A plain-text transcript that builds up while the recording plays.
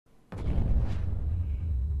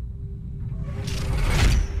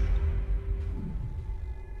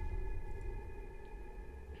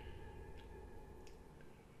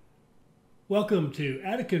Welcome to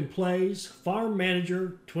Attican Plays Farm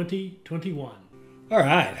Manager 2021. All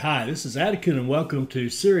right, hi, this is Attican and welcome to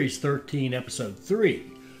Series 13, Episode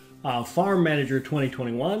 3 of Farm Manager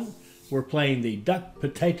 2021. We're playing the duck,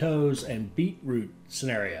 potatoes, and beetroot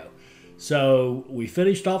scenario. So we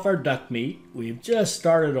finished off our duck meat. We've just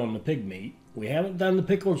started on the pig meat. We haven't done the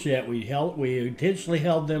pickles yet. We intentionally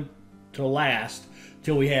held them to last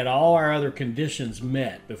till we had all our other conditions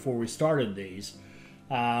met before we started these.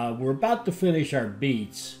 We're about to finish our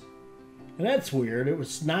beets, and that's weird. It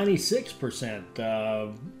was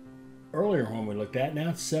 96% earlier when we looked at. Now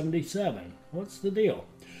it's 77. What's the deal?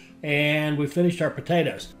 And we finished our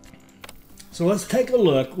potatoes. So let's take a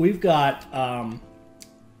look. We've got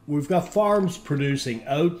farms producing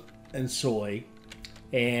oat and soy,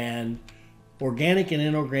 and organic and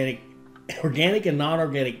inorganic, organic and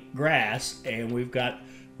non-organic grass, and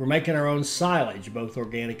we're making our own silage, both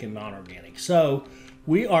organic and non-organic. So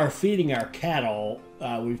we are feeding our cattle.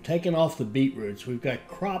 We've taken off the beetroots. We've got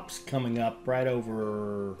crops coming up right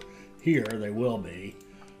over here. They will be.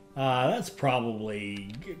 That's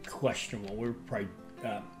probably questionable. We're probably,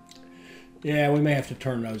 yeah, we may have to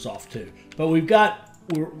turn those off too. But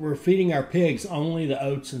we're feeding our pigs only the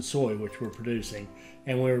oats and soy, which we're producing,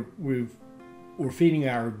 and we're feeding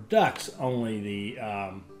our ducks only the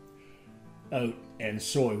oat and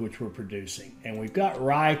soy, which we're producing. And we've got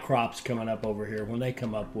rye crops coming up over here. When they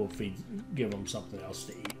come up, we'll give them something else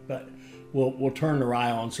to eat. But we'll turn the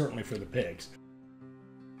rye on, certainly for the pigs.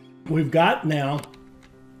 We've got now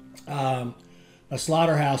a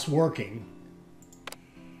slaughterhouse working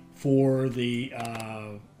for the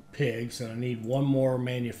pigs, and I need one more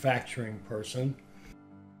manufacturing person.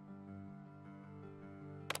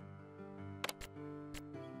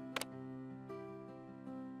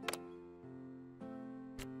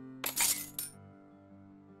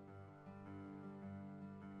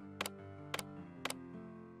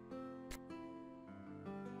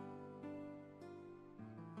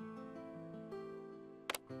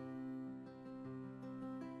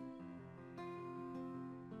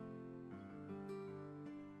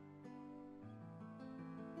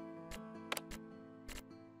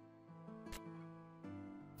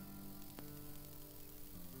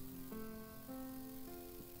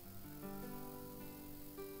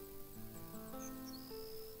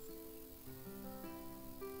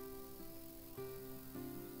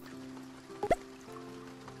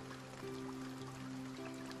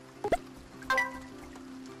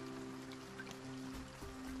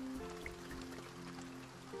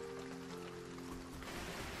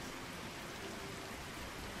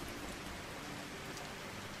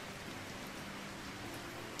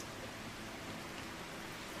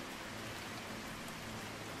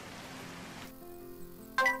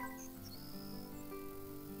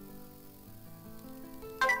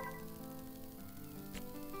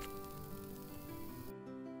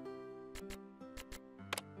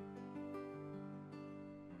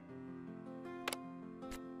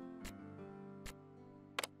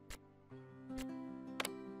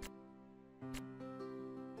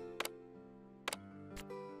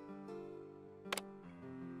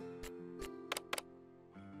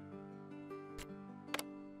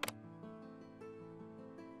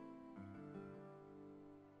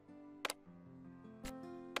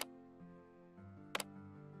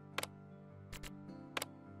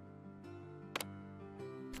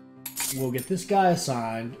 We'll get this guy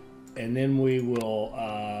assigned, and then we will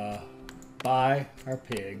buy our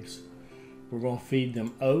pigs. We're going to feed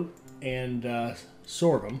them oat and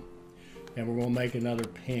sorghum, and we're going to make another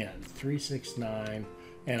pen, 369,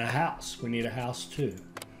 and a house. We need a house too.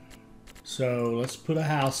 So let's put a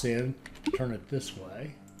house in, turn it this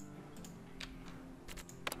way.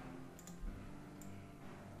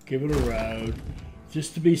 Give it a road.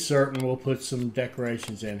 Just to be certain, we'll put some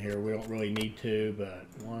decorations in here. We don't really need to, but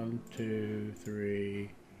 1, 2, 3,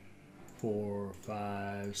 4,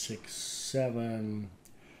 5, 6, 7,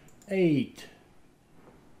 8,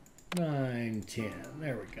 9, 10.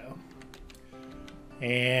 There we go.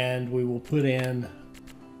 And we will put in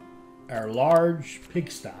our large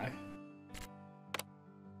pigsty.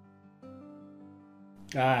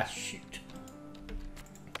 Ah, shoot.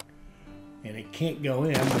 And it can't go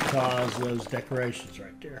in because of those decorations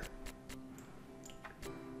right there.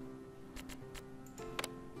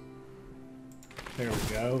 There we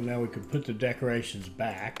go. Now we can put the decorations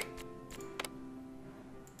back.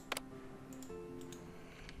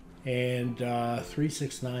 And 3,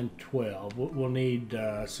 6, 9, 12. We'll need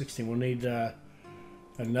 16. We'll need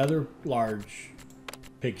another large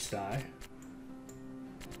pigsty.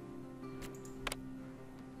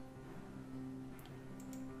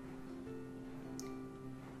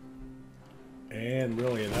 And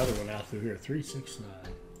really another one out through here. 3, 6, 9.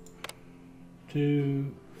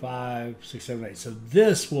 2, 5, 6, 7, 8. So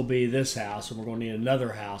this will be this house, and we're going to need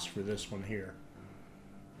another house for this one here.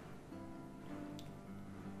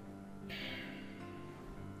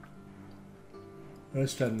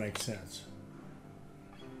 This doesn't make sense.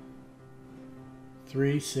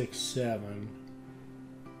 3, 6, 7.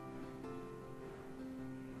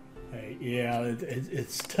 8. Yeah,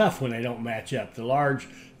 it's tough when they don't match up. The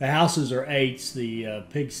houses are 8s. The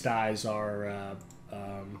pigsties are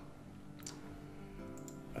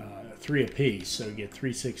 3 apiece. So you get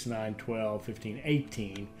 3, 6, 9, 12, 15,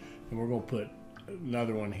 18. And we're going to put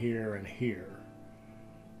another one here and here,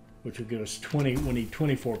 which will give us 20. We need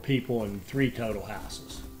 24 people and 3 total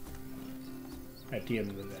houses at the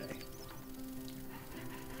end of the day.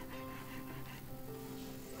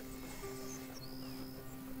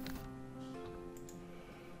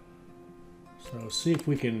 So see if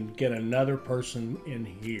we can get another person in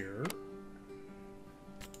here.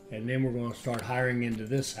 And then we're going to start hiring into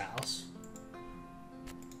this house.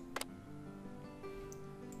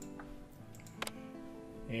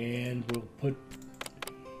 And we'll put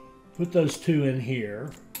those 2 in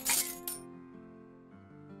here.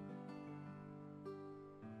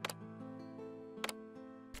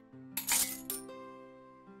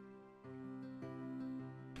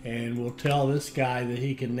 And we'll tell this guy that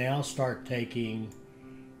he can now start taking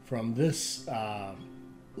from this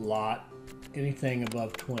lot anything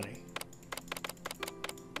above 20.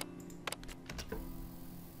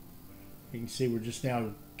 You can see we're just now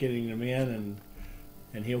getting them in,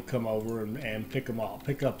 and he'll come over and pick them all,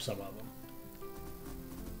 pick up some of them.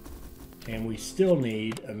 And we still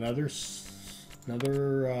need another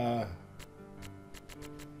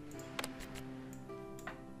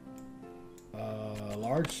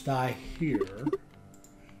large sty here,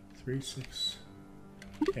 3, 6,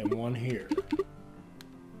 and 1 here.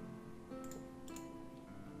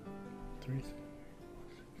 3,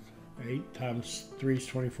 8 times 3 is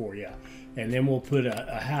 24, yeah. And then we'll put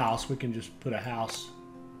a house. We can just put a house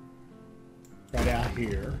right out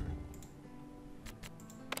here.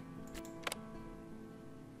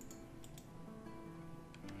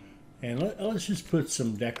 And let's just put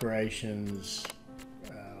some decorations.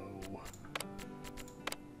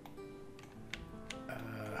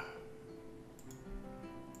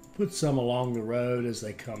 Put some along the road as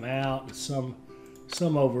they come out, and some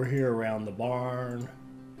over here around the barn.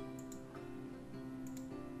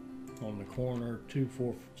 On the corner, 2,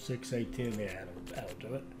 4, 6, 8, 10. Yeah, that'll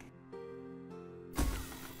do it.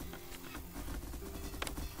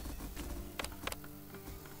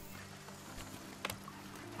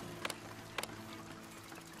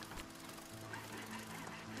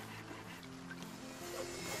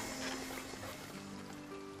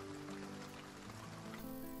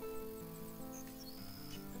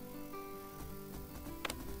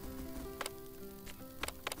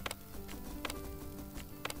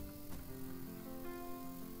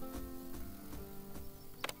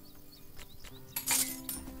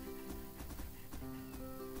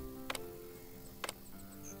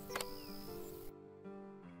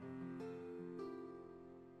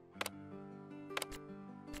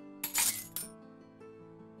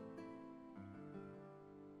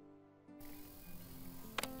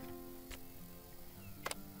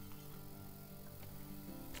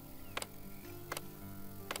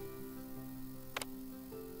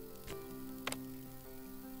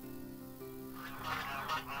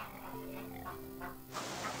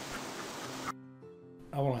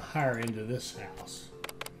 I want to hire into this house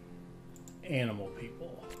animal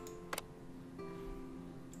people.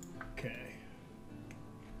 Okay.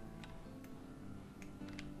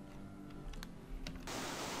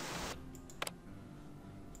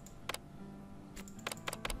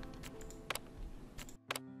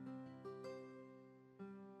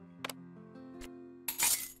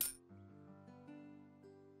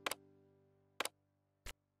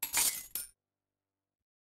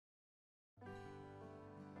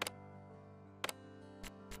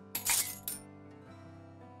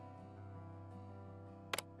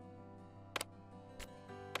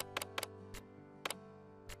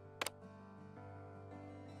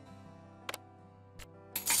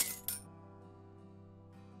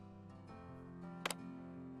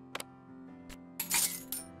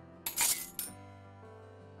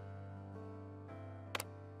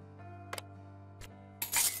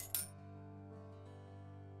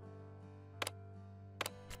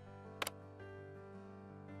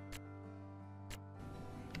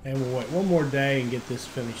 And we'll wait one more day and get this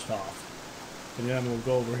finished off. And then we'll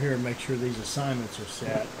go over here and make sure these assignments are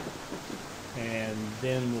set. And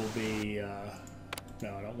then we'll be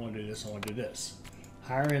No, I don't want to do this. I want to do this.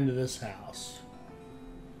 Hire into this house.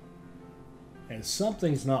 And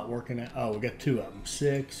something's not working out. Oh, we got 2 of them.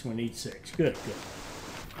 6. We need 6. Good, good.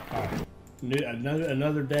 All right.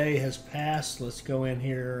 Another day has passed. Let's go in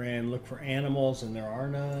here and look for animals, and there are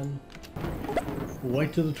none. We'll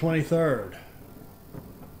wait till the 23rd.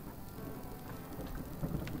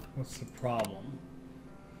 What's the problem?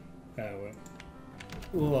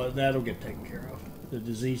 Well, that'll get taken care of. The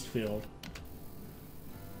diseased field.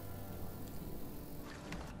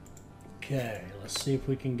 Okay, let's see if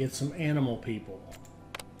we can get some animal people.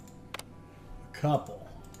 A couple.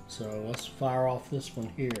 So let's fire off this one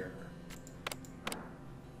here.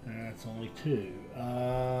 That's only 2.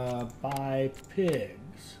 Buy pigs.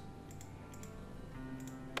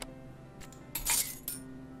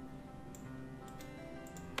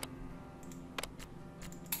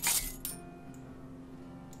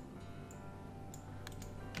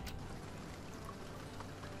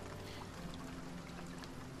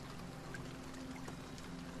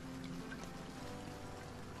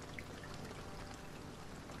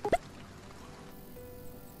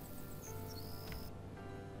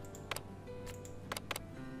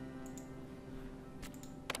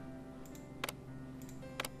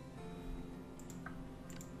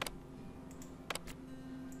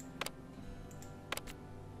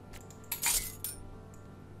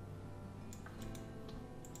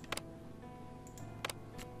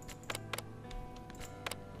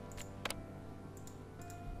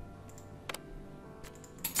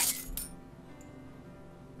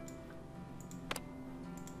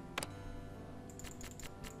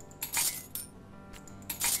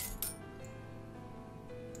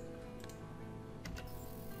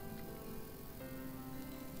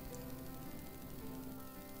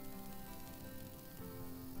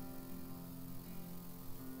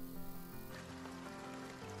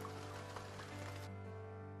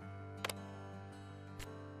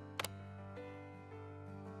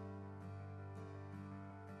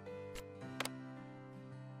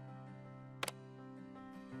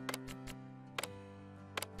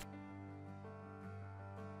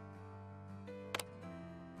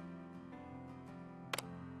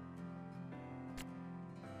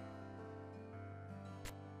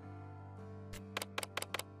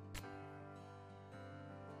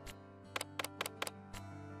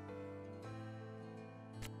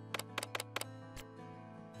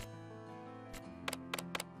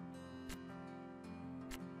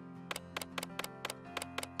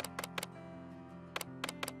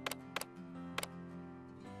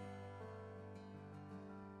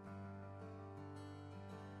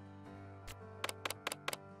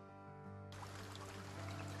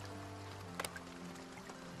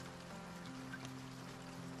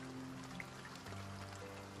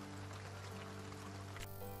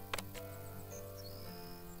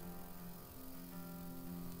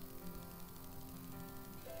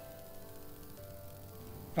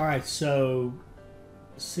 All right, so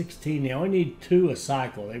 16. They only need 2 a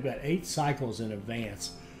cycle. They've got 8 cycles in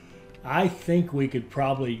advance. I think we could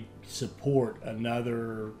probably support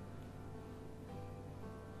another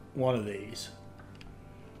one of these,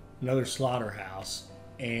 another slaughterhouse.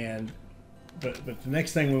 And but the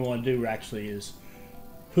next thing we want to do actually is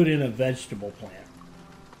put in a vegetable plant.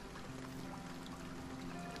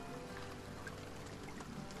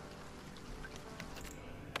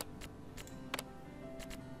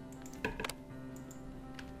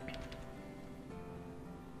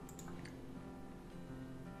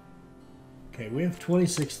 Okay, we have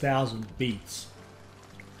 26,000 beets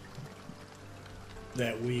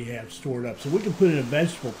that we have stored up. So we can put in a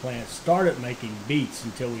vegetable plant, start at making beets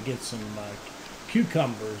until we get some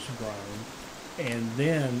cucumbers grown, and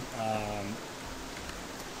then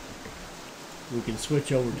we can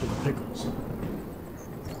switch over to the pickles.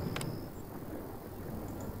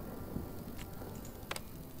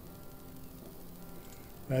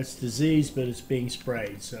 That's disease, but it's being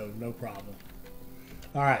sprayed, so no problem.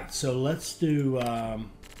 All right, so let's do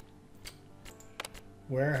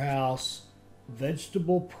warehouse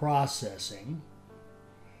vegetable processing.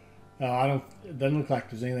 It doesn't look like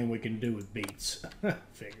there's anything we can do with beets.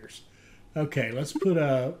 Figures. Okay, let's put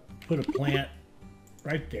a plant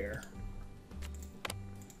right there.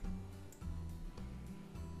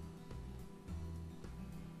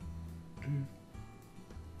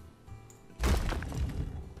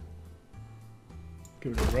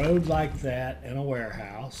 Give it a road like that and a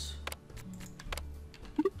warehouse.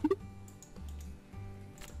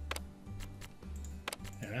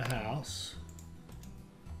 And a house.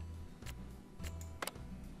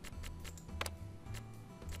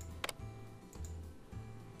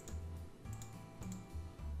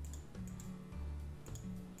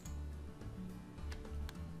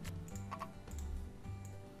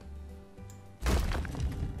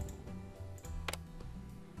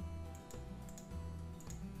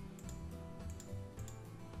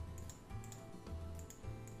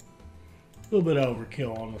 A little bit of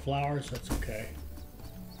overkill on the flowers, that's okay.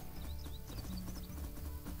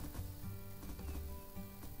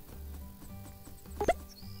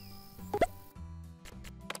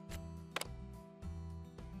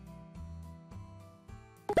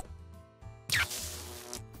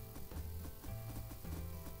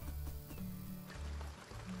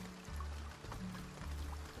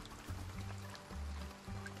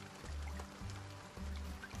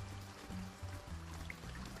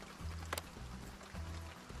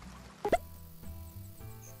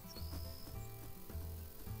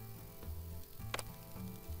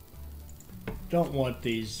 Don't want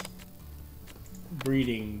these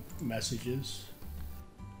breeding messages.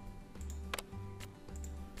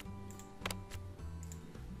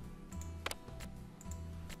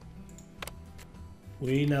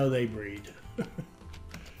 We know they breed.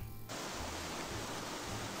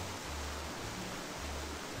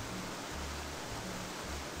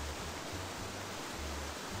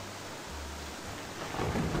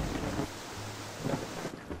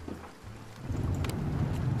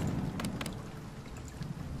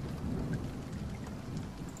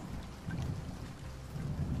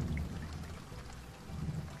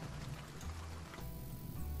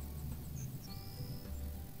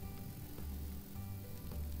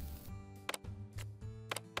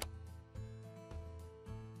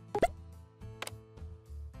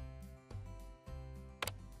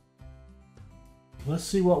 Let's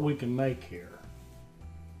see what we can make here.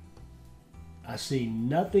 I see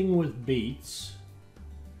nothing with beets.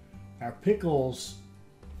 Our pickles,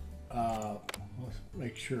 let's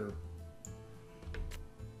make sure.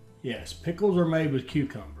 Yes, pickles are made with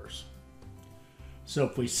cucumbers. So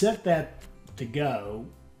if we set that to go,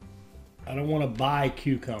 I don't want to buy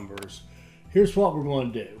cucumbers. Here's what we're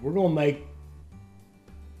going to do. We're going to make,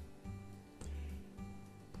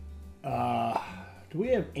 do we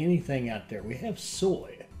have anything out there? We have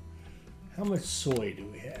soy. How much soy do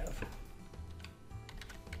we have?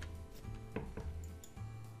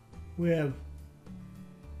 We have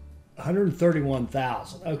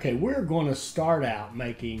 131,000. Okay, we're going to start out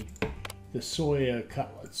making the soya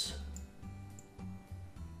cutlets.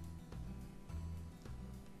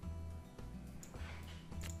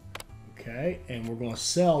 Okay, and we're going to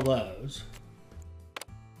sell those.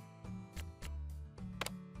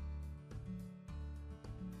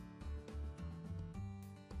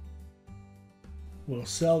 We'll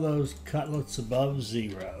sell those cutlets above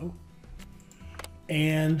 0.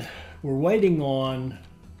 And we're waiting on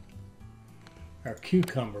our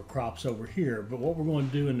cucumber crops over here. But what we're going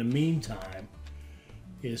to do in the meantime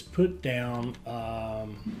is put down, I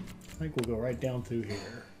think we'll go right down through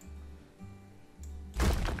here.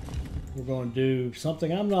 We're going to do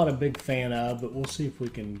something I'm not a big fan of, but we'll see if we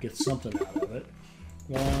can get something out of it.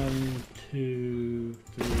 1, 2,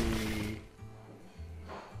 3,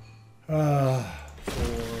 4.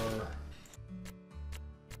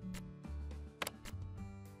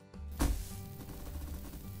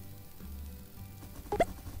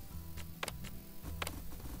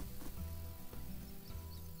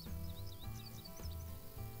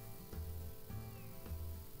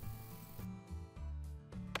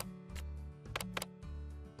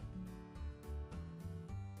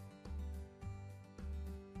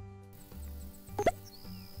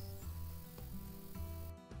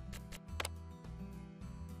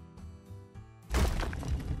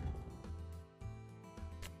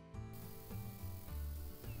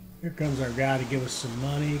 Here comes our guy to give us some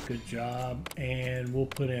money. Good job. And we'll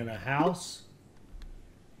put in a house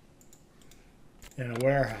and a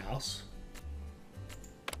warehouse.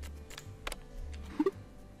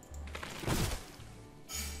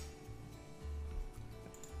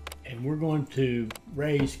 And we're going to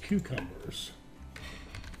raise cucumbers.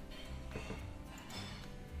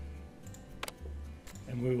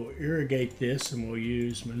 And we will irrigate this, and we'll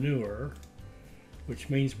use manure,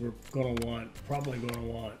 which means we're going to want, probably going to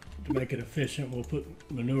want, to make it efficient, we'll put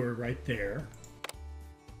manure right there.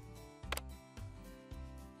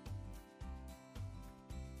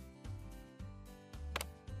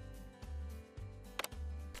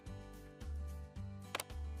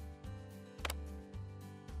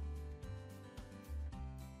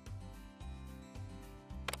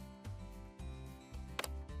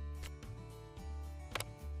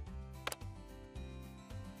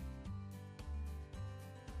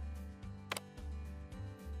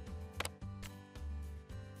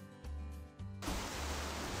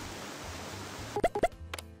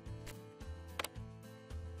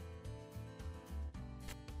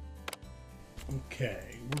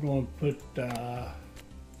 Okay, we're going to put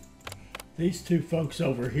these two folks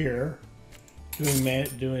over here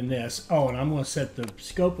doing this. Oh, and I'm going to set the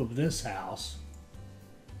scope of this house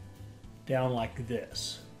down like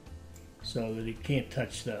this so that he can't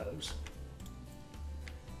touch those.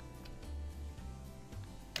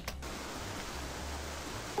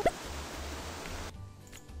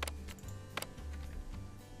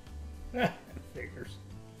 Figures.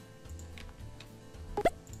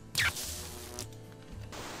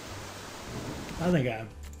 I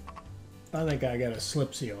think I got a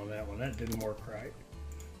slipsy on that one. That didn't work right.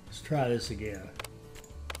 Let's try this again.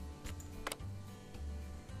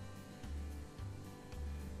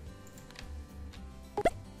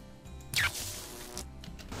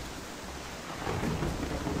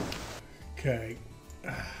 Okay.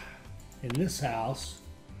 In this house,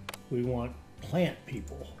 we want plant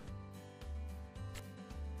people.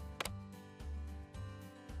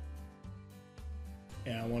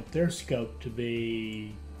 And I want their scope to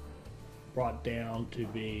be brought down to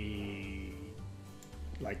be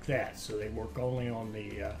like that, so they work only on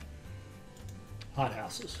the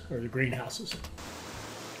hothouses or the greenhouses.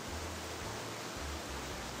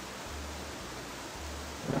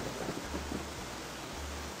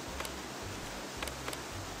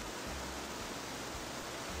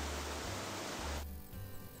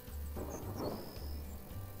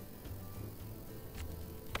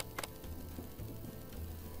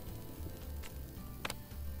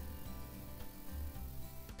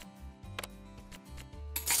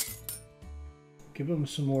 Give them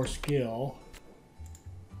some more skill.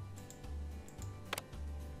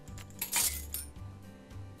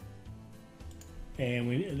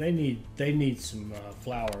 And they need some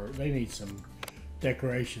flower. They need some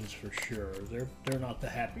decorations for sure. They're not the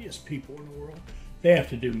happiest people in the world. They have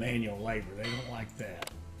to do manual labor. They don't like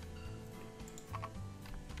that.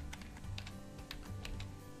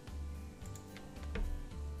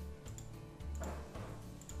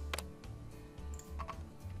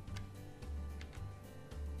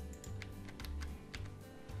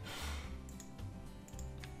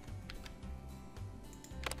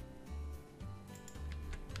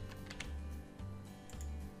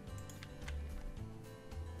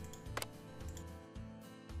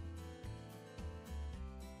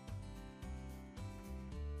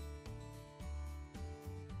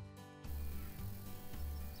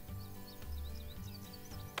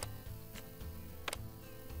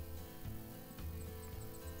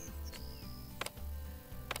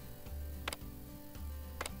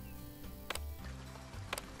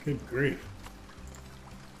 Good grief.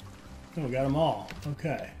 Oh, we got them all.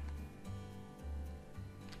 Okay.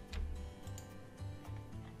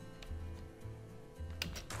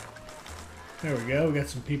 There we go. We got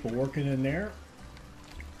some people working in there.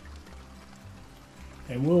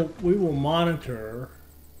 And we will monitor.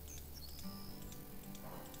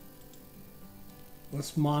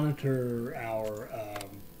 Let's monitor our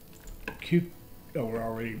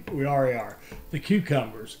we already are. The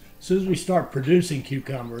cucumbers. As soon as we start producing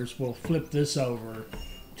cucumbers, we'll flip this over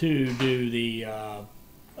to do the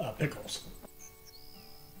pickles.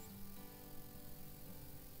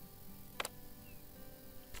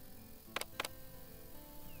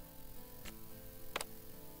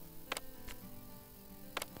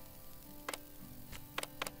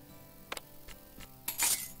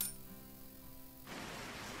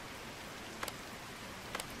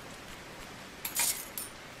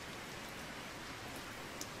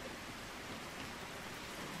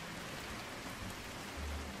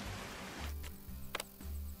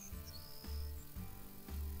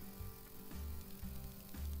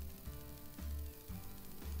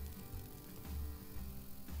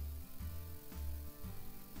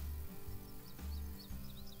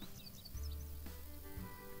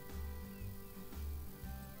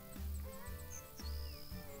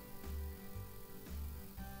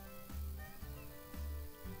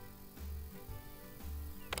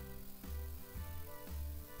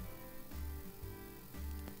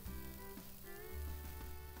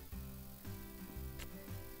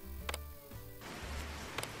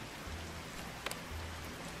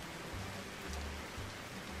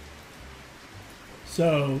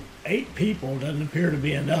 So 8 people doesn't appear to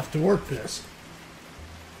be enough to work this.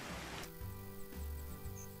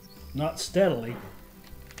 Not steadily.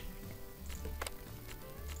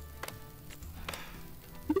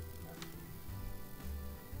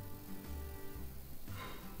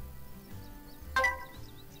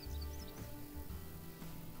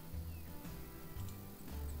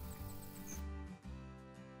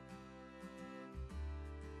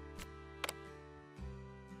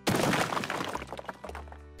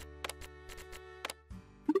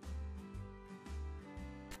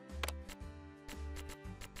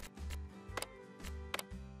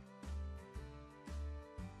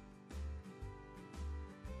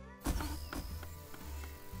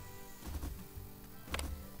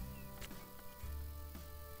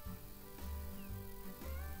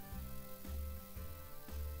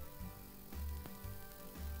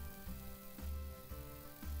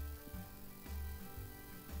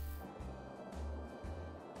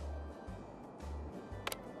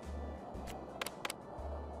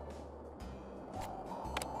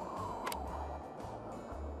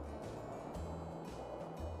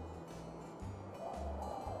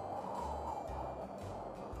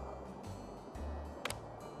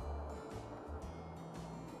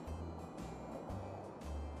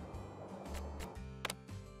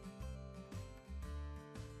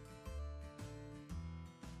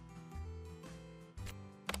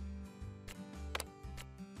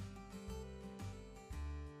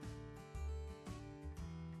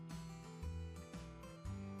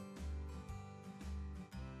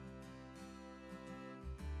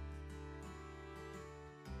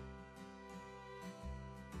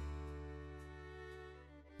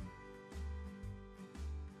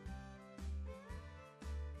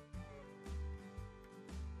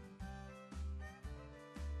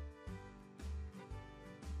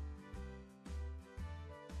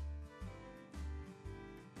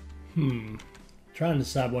 Trying to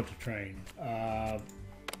decide what to train.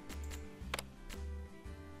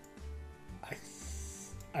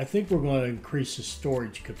 I think we're going to increase the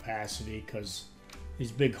storage capacity because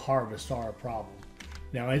these big harvests are a problem.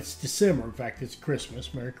 Now it's December. In fact, it's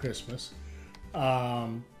Christmas. Merry Christmas.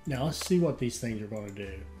 Now let's see what these things are going to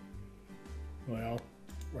do. Well,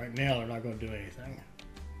 right now they're not going to do anything.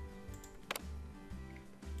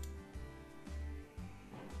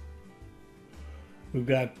 We've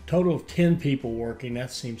got a total of 10 people working.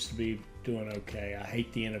 That seems to be doing okay. I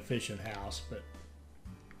hate the inefficient house, but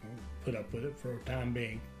I'll put up with it for a time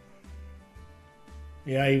being.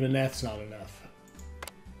 Yeah, even that's not enough.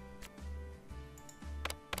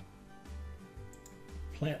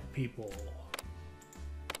 Plant people.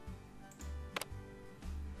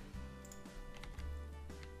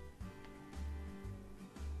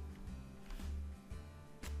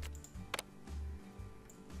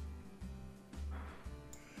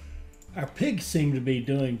 Our pigs seem to be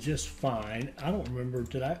doing just fine. I don't remember,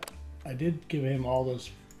 I did give him all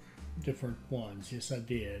those different ones. Yes, I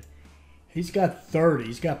did. He's got 30.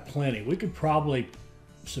 He's got plenty. We could probably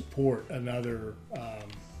support another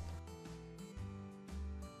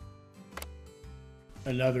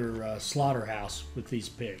slaughterhouse with these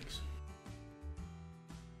pigs.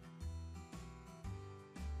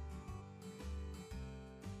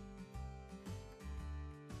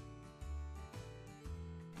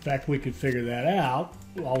 In fact, we could figure that out.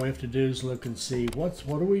 All we have to do is look and see what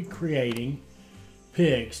are we creating?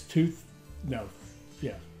 Pigs, no.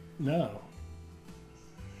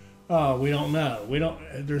 Oh, we don't know.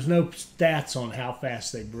 There's no stats on how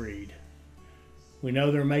fast they breed. We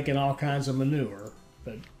know they're making all kinds of manure,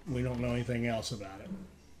 but we don't know anything else about it.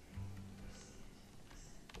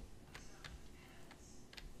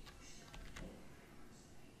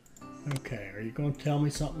 Okay, are you going to tell me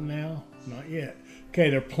something now? Not yet. Okay,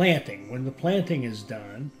 they're planting. When the planting is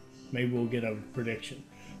done, maybe we'll get a prediction.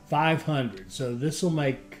 500. So this will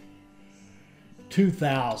make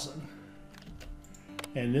 2,000.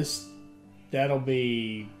 And that'll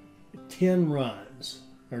be 10 runs.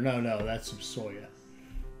 Or no, that's some soya.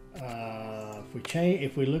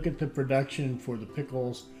 If we look at the production for the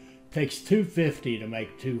pickles, it takes 250 to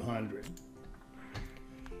make 200.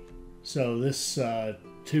 So this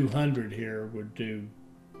 200 here would do.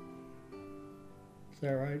 Is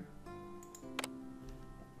that right?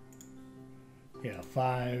 Yeah,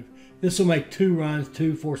 5. This will make 2 runs,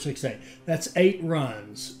 2, 4, 6, 8. That's 8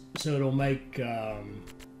 runs. So it'll make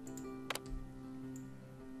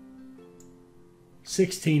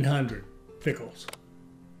 1,600 pickles.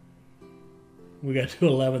 We got to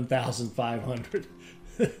 11,500.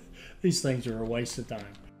 These things are a waste of time.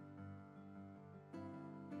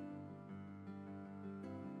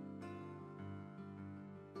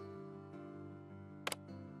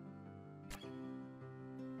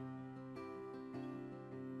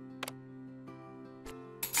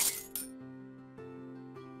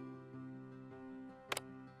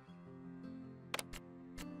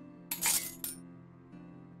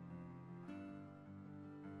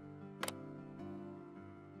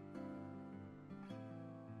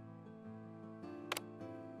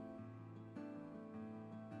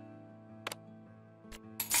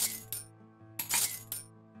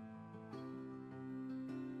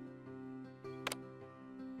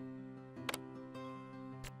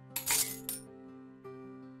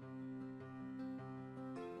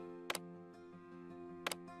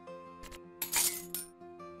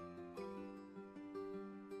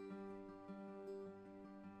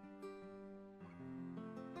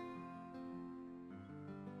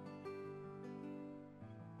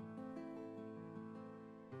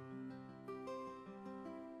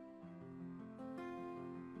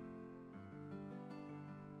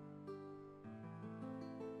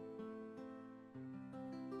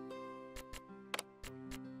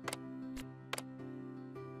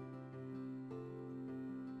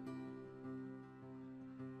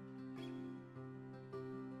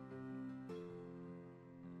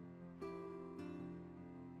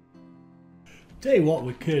 Tell you what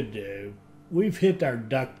we could do. We've hit our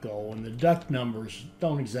duck goal, and the duck numbers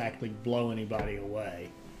don't exactly blow anybody away.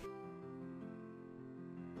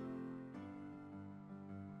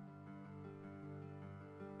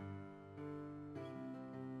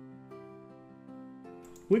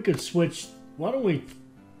 We could switch. Why don't we?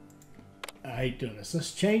 I hate doing this.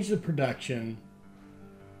 Let's change the production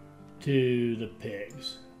to the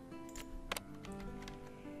pigs,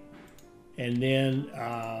 and then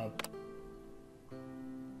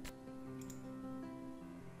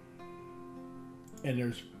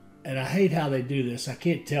and I hate how they do this. I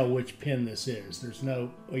can't tell which pin this is. There's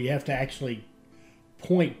no. Well, you have to actually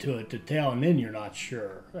point to it to tell, and then you're not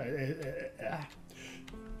sure.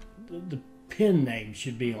 The pin name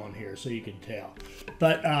should be on here so you can tell.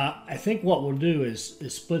 But I think what we'll do is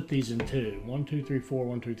split these in two. 1, 2, 3, 4,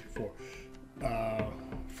 1, 2, 3, 4.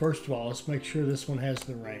 First of all, let's make sure this one has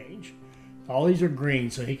the range. All these are green,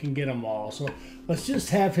 so he can get them all. So let's just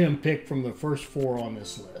have him pick from the first 4 on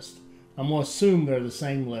this list. I'm going to assume they're the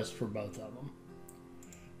same list for both of them.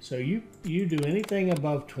 So you do anything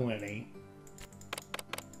above 20.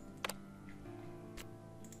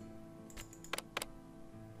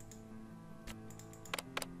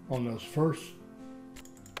 On those first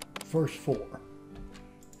 4.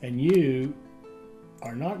 And you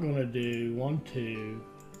are not going to do 1, 2,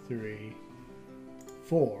 3,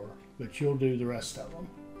 4, but you'll do the rest of them.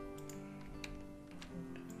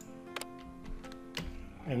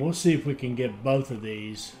 And we'll see if we can get both of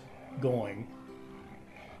these going.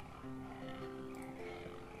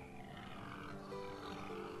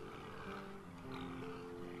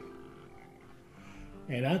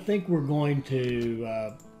 And I think we're going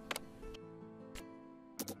to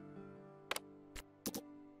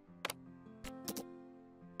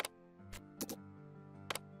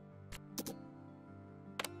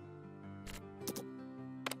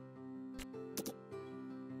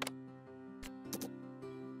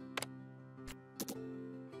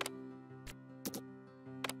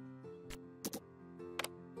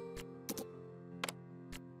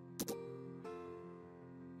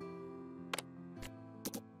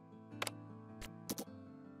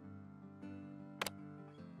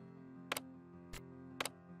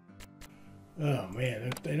oh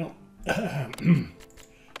man, they don't.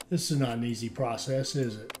 This is not an easy process,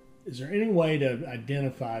 is it? Is there any way to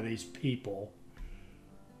identify these people?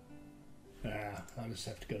 I'll just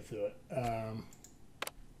have to go through it.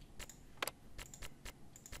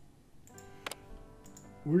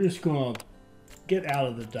 We're just going to get out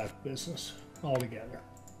of the duck business altogether.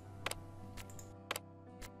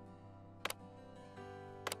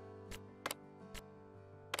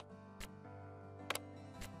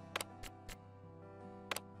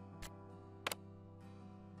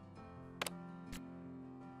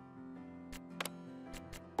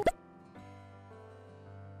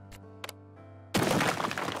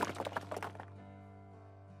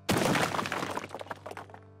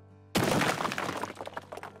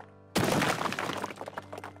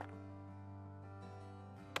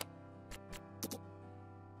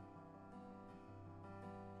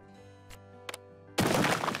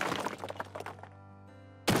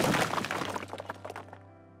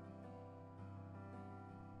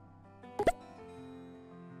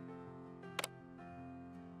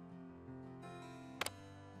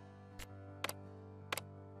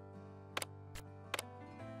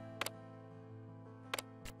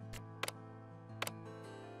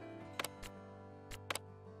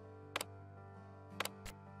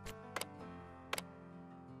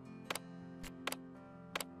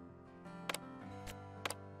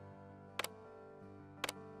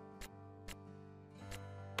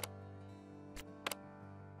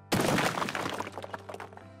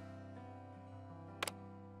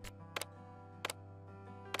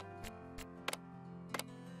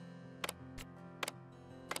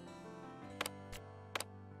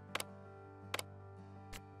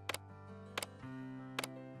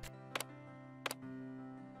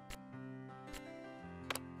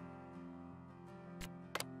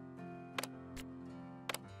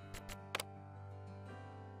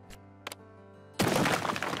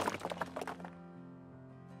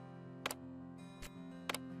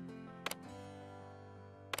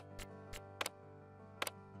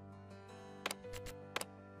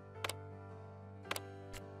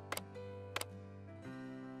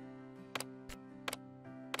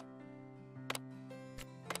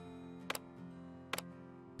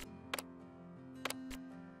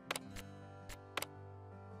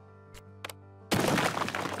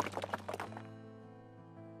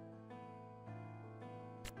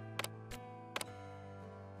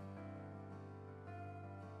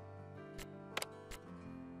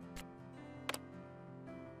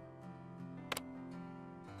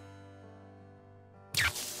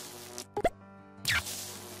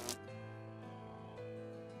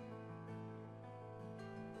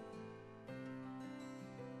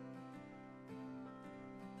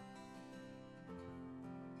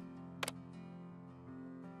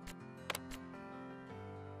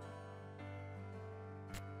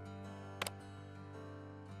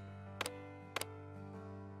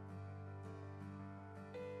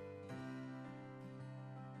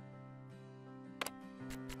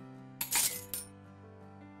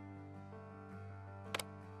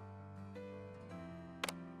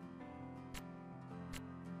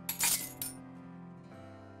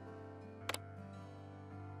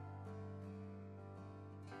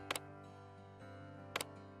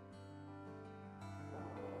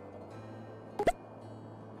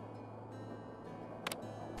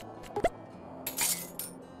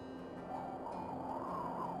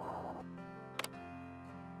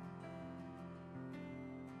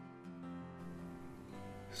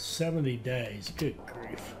 70 days. Good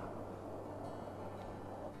grief.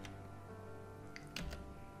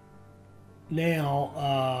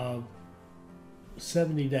 Now,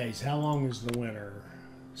 70 days. How long is the winter?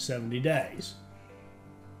 70 days.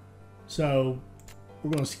 So we're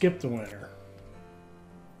going to skip the winter.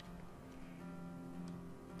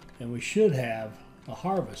 And we should have a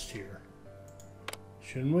harvest here.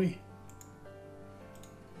 Shouldn't we?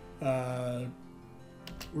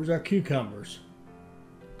 Where's our cucumbers?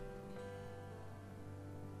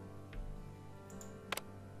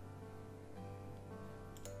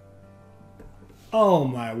 Oh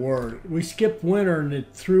my word. We skipped winter and it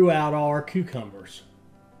threw out all our cucumbers.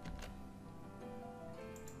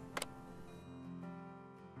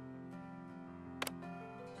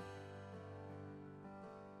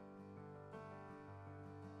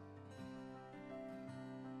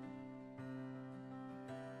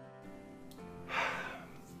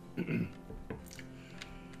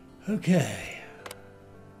 Okay.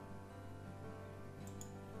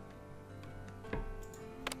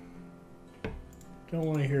 Don't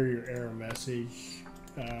want to hear your error message.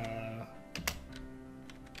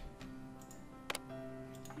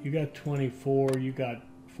 You got 24, you got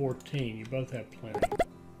 14. You both have plenty.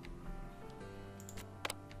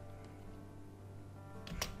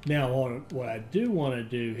 Now, what I do want to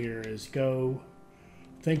do here is go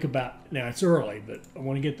think about, now it's early, but I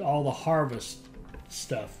want to get to all the harvest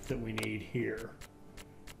stuff that we need here.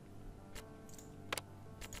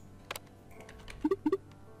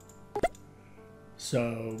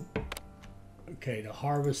 So, okay, to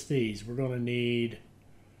harvest these, we're going to need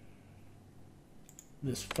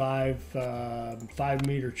this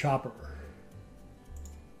 5-meter chopper.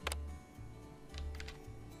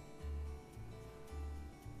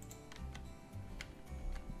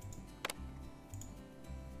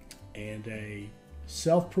 And a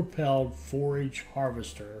self-propelled 4-inch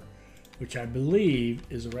harvester, which I believe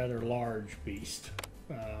is a rather large beast.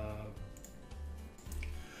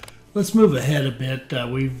 Let's move ahead a bit.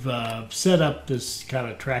 We've set up this kind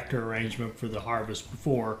of tractor arrangement for the harvest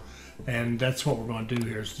before, and that's what we're going to do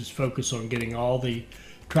here is just focus on getting all the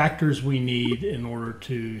tractors we need in order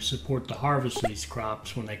to support the harvest of these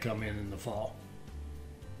crops when they come in the fall.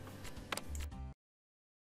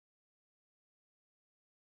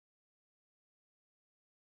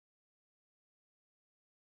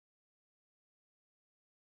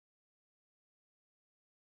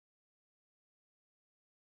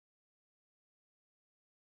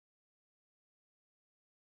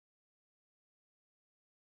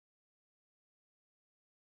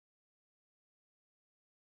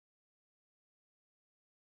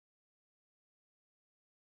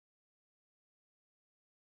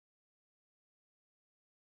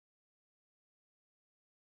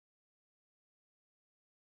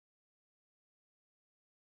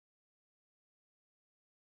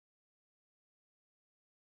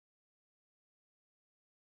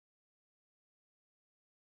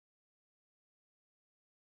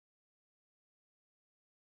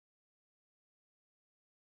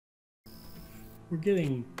 We're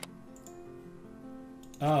getting,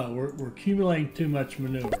 we're accumulating too much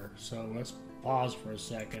manure. So let's pause for a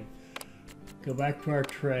second. Go back to our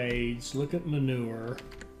trades, look at manure.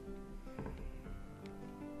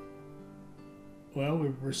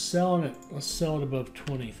 Well, we're selling it, let's sell it above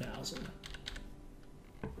 20,000.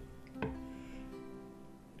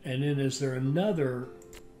 And then is there another,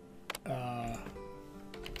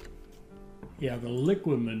 yeah, the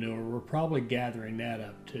liquid manure, we're probably gathering that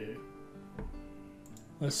up too.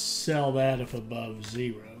 Let's sell that if above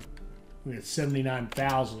 0. We got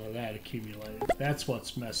 79,000 of that accumulated. That's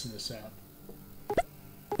what's messing us up.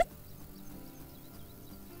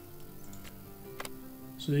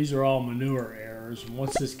 So these are all manure errors. And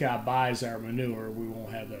once this guy buys our manure, we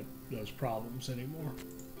won't have those problems anymore.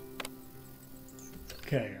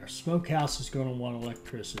 Okay, our smokehouse is going to want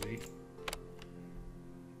electricity.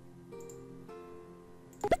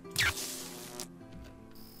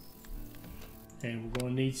 And we're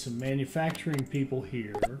going to need some manufacturing people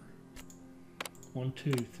here. 1,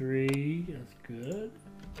 2, 3. That's good.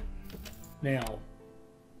 Now,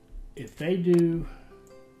 if they do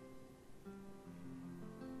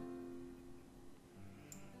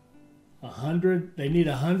they need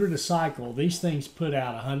 100 a cycle. These things put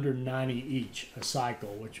out 190 each a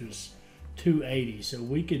cycle, which was 280. So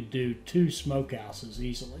we could do 2 smokehouses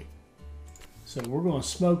easily. So we're going to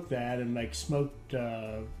smoke that and make smoked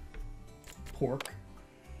pork,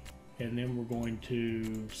 and then we're going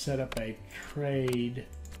to set up a trade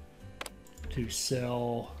to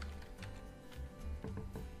sell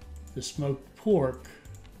the smoked pork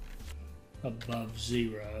above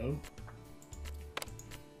 0,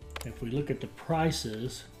 If we look at the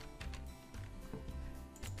prices,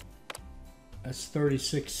 that's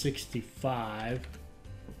 $36.65.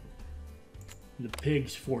 The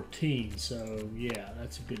pig's 14, so yeah,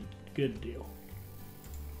 that's a good deal.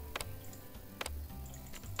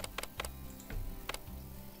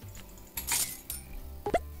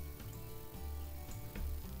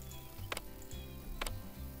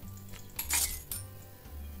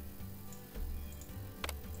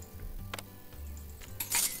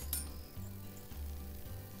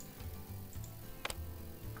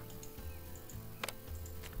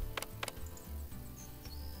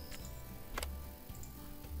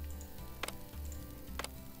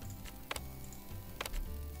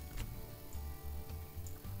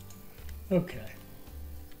 Okay.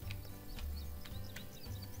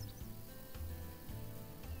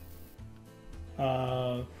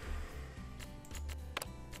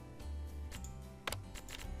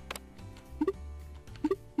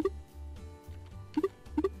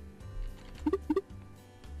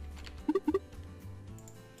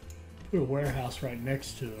 Put a warehouse right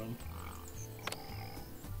next to them.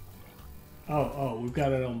 Oh, we've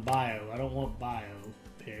got it on bio. I don't want bio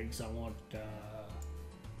pigs. I want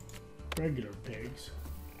regular pigs.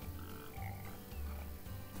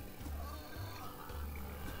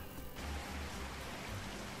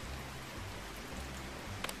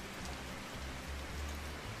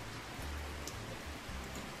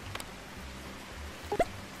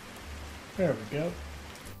 There we go.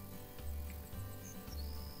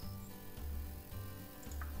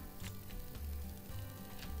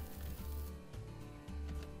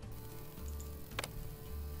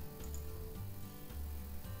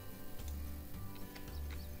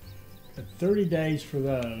 Got 30 days for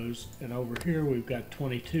those, and over here we've got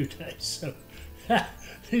 22 days. So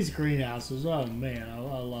these greenhouses, oh man, I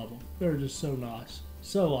love them. They're just so nice,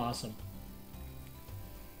 so awesome.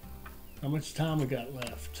 How much time we got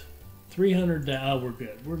left? 300 days. Oh, we're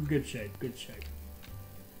good. We're in good shape. Good shape.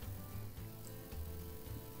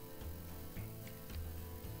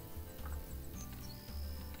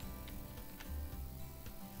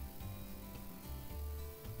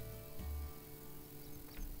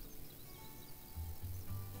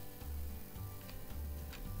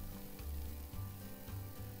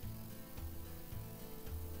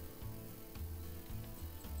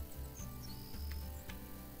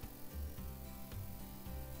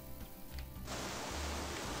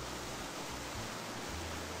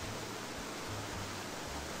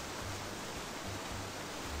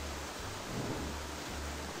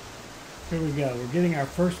 Here we go. We're getting our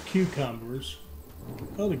first cucumbers.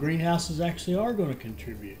 Oh, the greenhouses actually are going to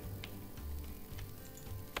contribute.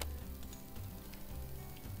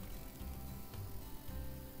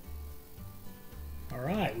 All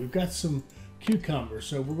right, we've got some cucumbers,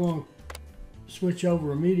 so we're going to switch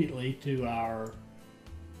over immediately to our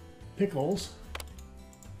pickles.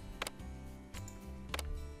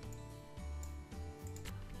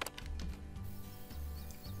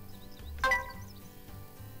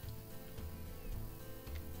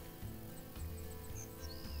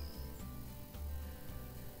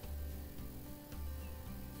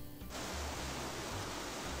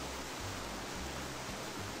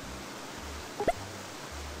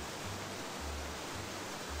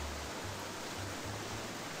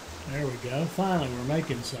 There we go. Finally, we're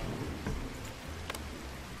making some.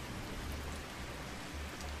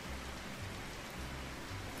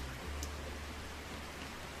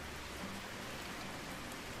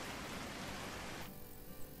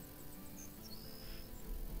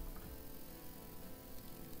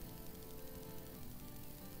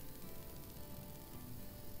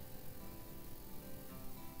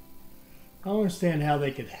 I don't understand how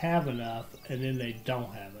they could have enough and then they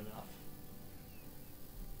don't have enough.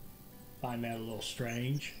 Find that a little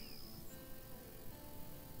strange.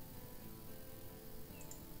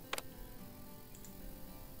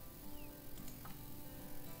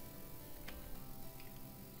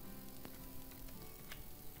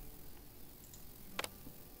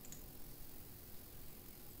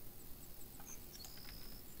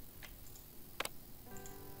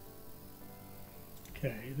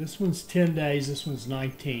 Okay, this one's 10 days, this one's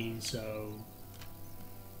 19, so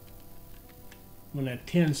when that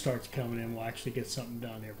 10 starts coming in, we'll actually get something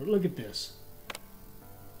done here. But look at this.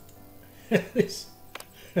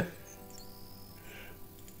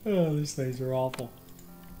 Oh, these things are awful.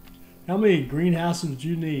 How many greenhouses do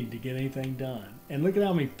you need to get anything done? And look at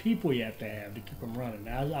how many people you have to keep them running.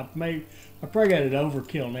 Now, I probably got it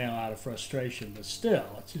overkill now out of frustration, but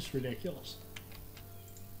still, it's just ridiculous.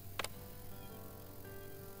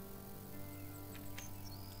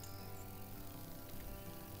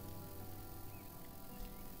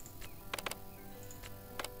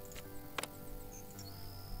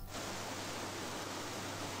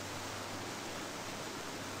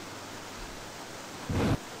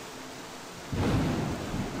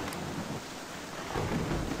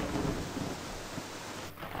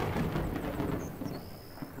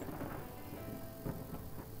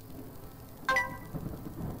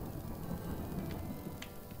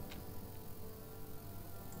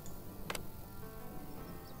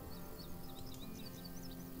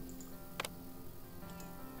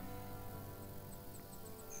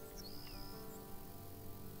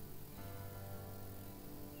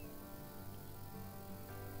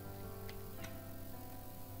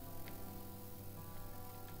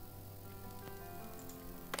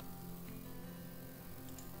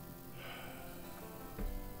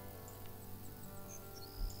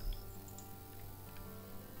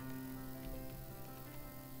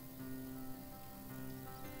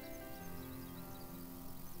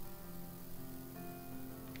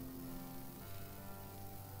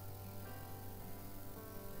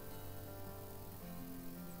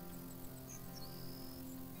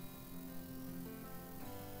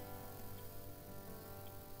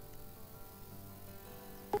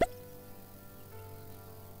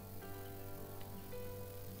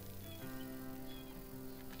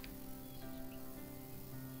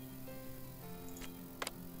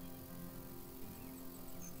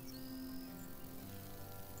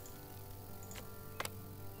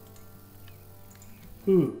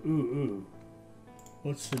 Ooh.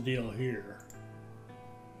 What's the deal here?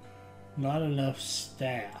 Not enough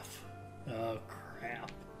staff. Oh,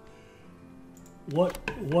 crap. What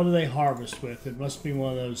do they harvest with? It must be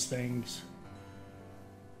one of those things.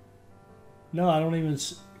 No, I don't even...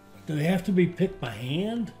 Do they have to be picked by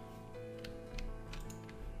hand?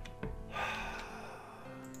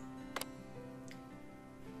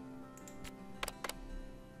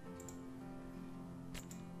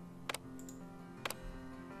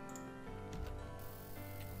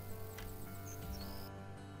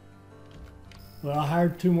 Well, I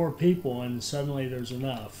hired 2 more people and suddenly there's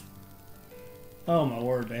enough. Oh my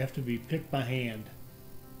word, they have to be picked by hand.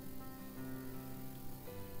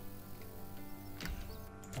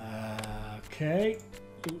 Okay,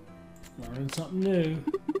 learning something new.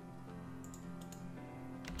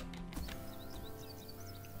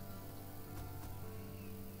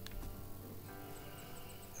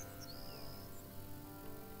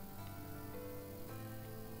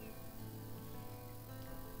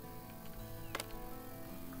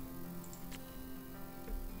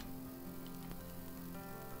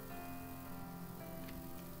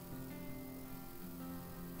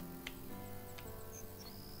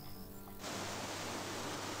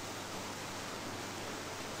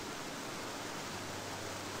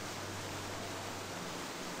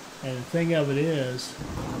 And the thing of it is,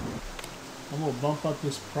 I'm going to bump up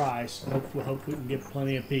this price. Hope we can get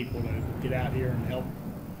plenty of people to get out here and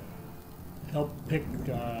help pick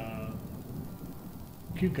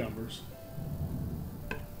cucumbers.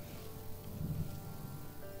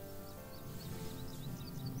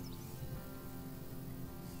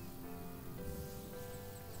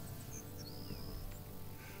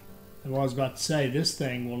 And what I was about to say, this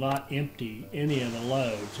thing will not empty any of the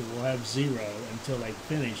loads. It will have 0 until they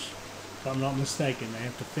finish. If I'm not mistaken, they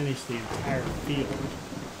have to finish the entire field.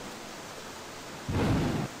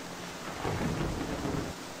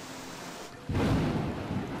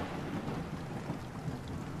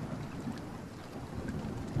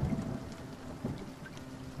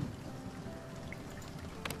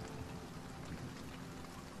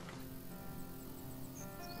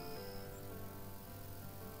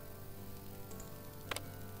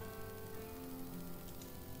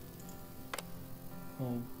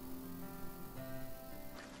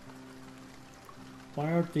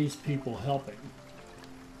 Why aren't these people helping?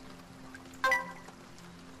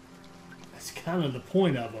 That's kind of the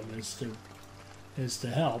point of them, is to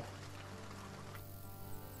help.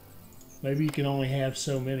 Maybe you can only have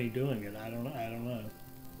so many doing it. I don't know.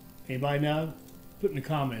 Anybody know? Put in the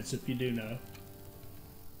comments if you do know.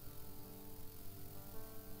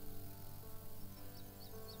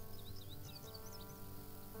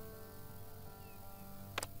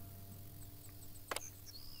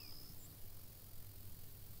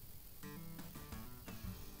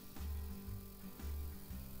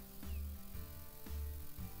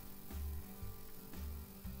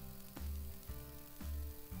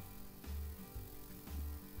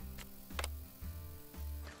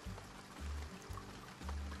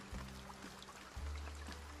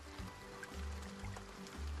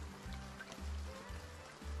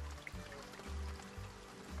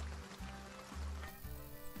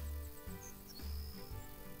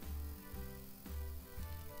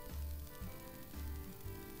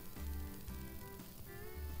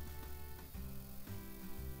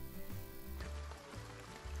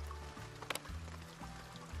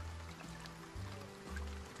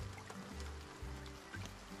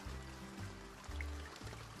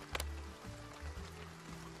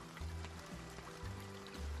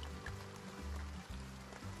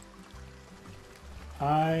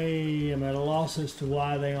 I am at a loss as to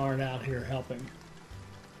why they aren't out here helping.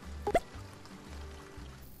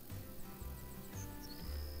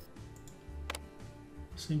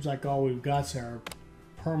 Seems like all we've got is our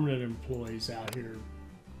permanent employees out here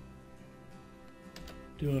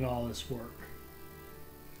doing all this work.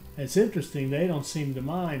 It's interesting, they don't seem to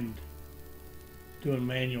mind doing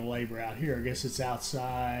manual labor out here. I guess it's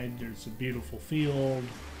outside, there's a beautiful field,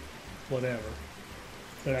 whatever.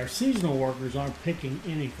 But our seasonal workers aren't picking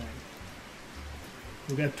anything.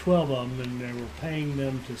 We've got 12 of them, and we're paying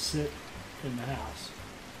them to sit in the house.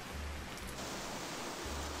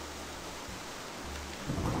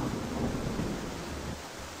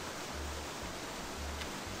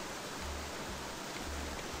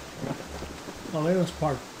 Well, they must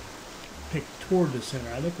part pick toward the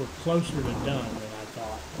center. I think we're closer to done than I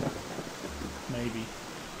thought. Maybe.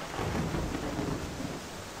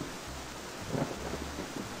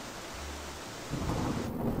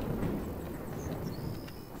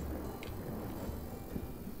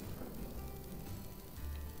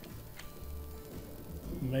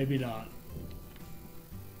 maybe not.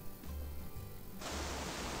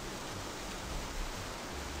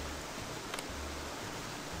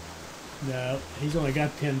 No, he's only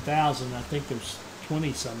got 10,000. I think there's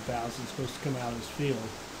 20-some thousand supposed to come out of his field.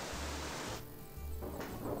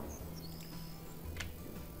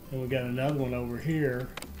 And we got another one over here.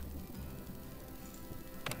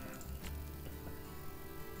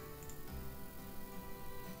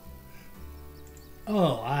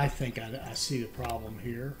 Oh, I think I see the problem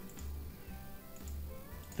here.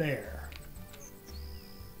 There.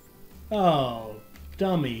 Oh,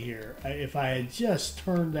 dummy here. If I had just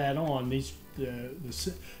turned that on, you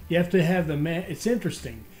have to have it's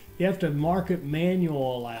interesting. You have to mark it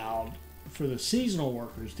manual allowed for the seasonal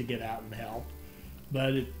workers to get out and help.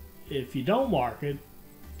 But if you don't mark it,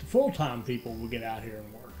 the full-time people will get out here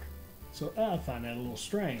and work. So I find that a little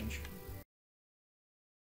strange.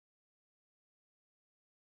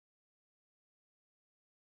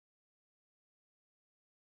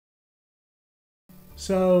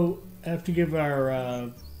 So I have to give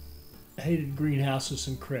our hated greenhouses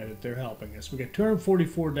some credit. They're helping us. We got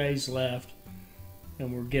 244 days left,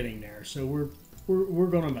 and we're getting there. So we're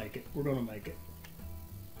gonna make it. We're gonna make it.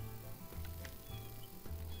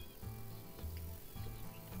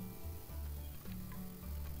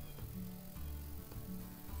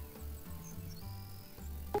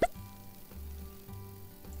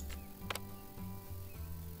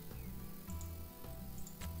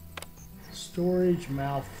 Storage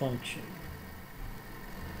malfunction.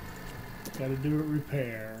 Got to do a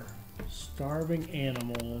repair. Starving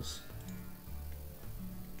animals.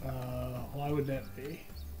 Why would that be?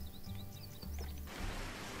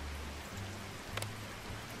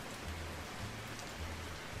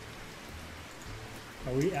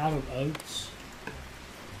 Are we out of oats?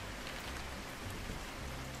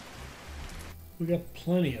 We got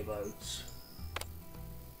plenty of oats.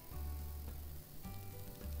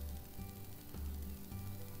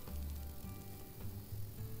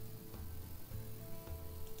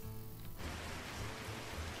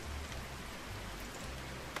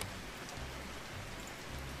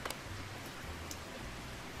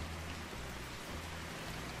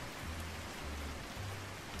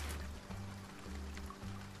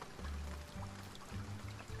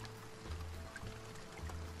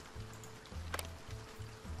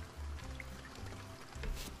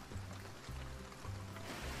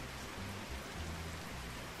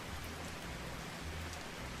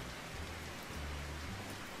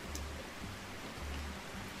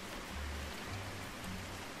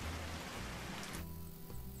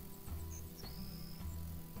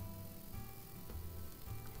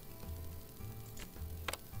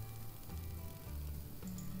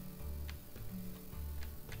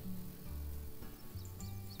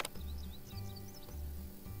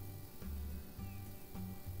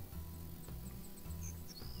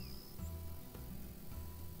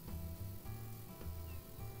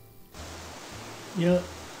 Yep.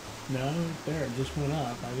 No, there, it just went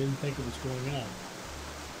up. I didn't think it was going up.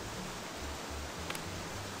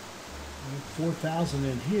 4,000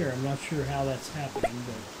 in here. I'm not sure how that's happening,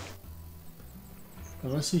 but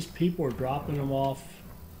unless these people are dropping them off.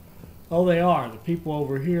 Oh, they are. The people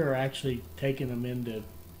over here are actually taking them into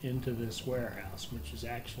this warehouse, which is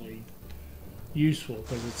actually useful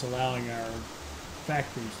because it's allowing our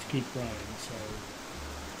factories to keep running. So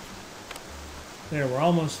there, we're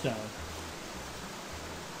almost done.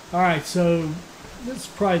 All right, so this is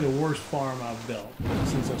probably the worst farm I've built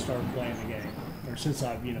since I started playing the game, or since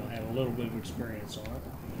I've had a little bit of experience on it.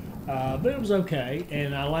 But it was okay,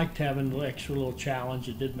 and I liked having an extra little challenge.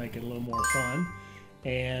 It did make it a little more fun,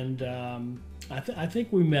 and I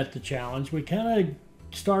think we met the challenge. We kind of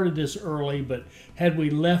started this early, but had we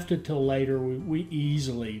left it till later, we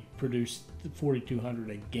easily produced 4,200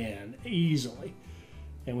 again, easily.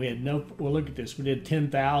 And we had no, well, look at this, we did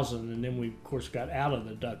 10,000, and then we, of course, got out of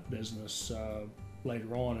the duck business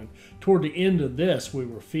later on. And toward the end of this, we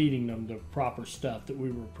were feeding them the proper stuff that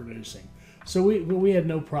we were producing. So we had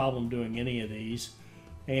no problem doing any of these.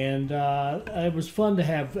 And it was fun to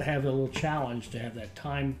have a little challenge, to have that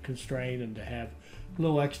time constraint, and to have a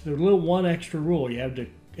little extra, one extra rule. You had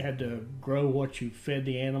to grow what you fed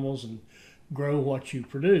the animals and grow what you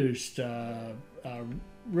produced.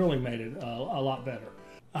 Really made it a lot better.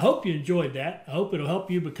 I hope you enjoyed that. I hope it'll help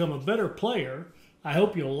you become a better player. I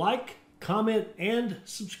hope you'll like, comment, and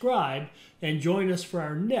subscribe, and join us for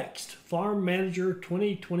our next Farm Manager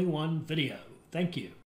 2021 video. Thank you.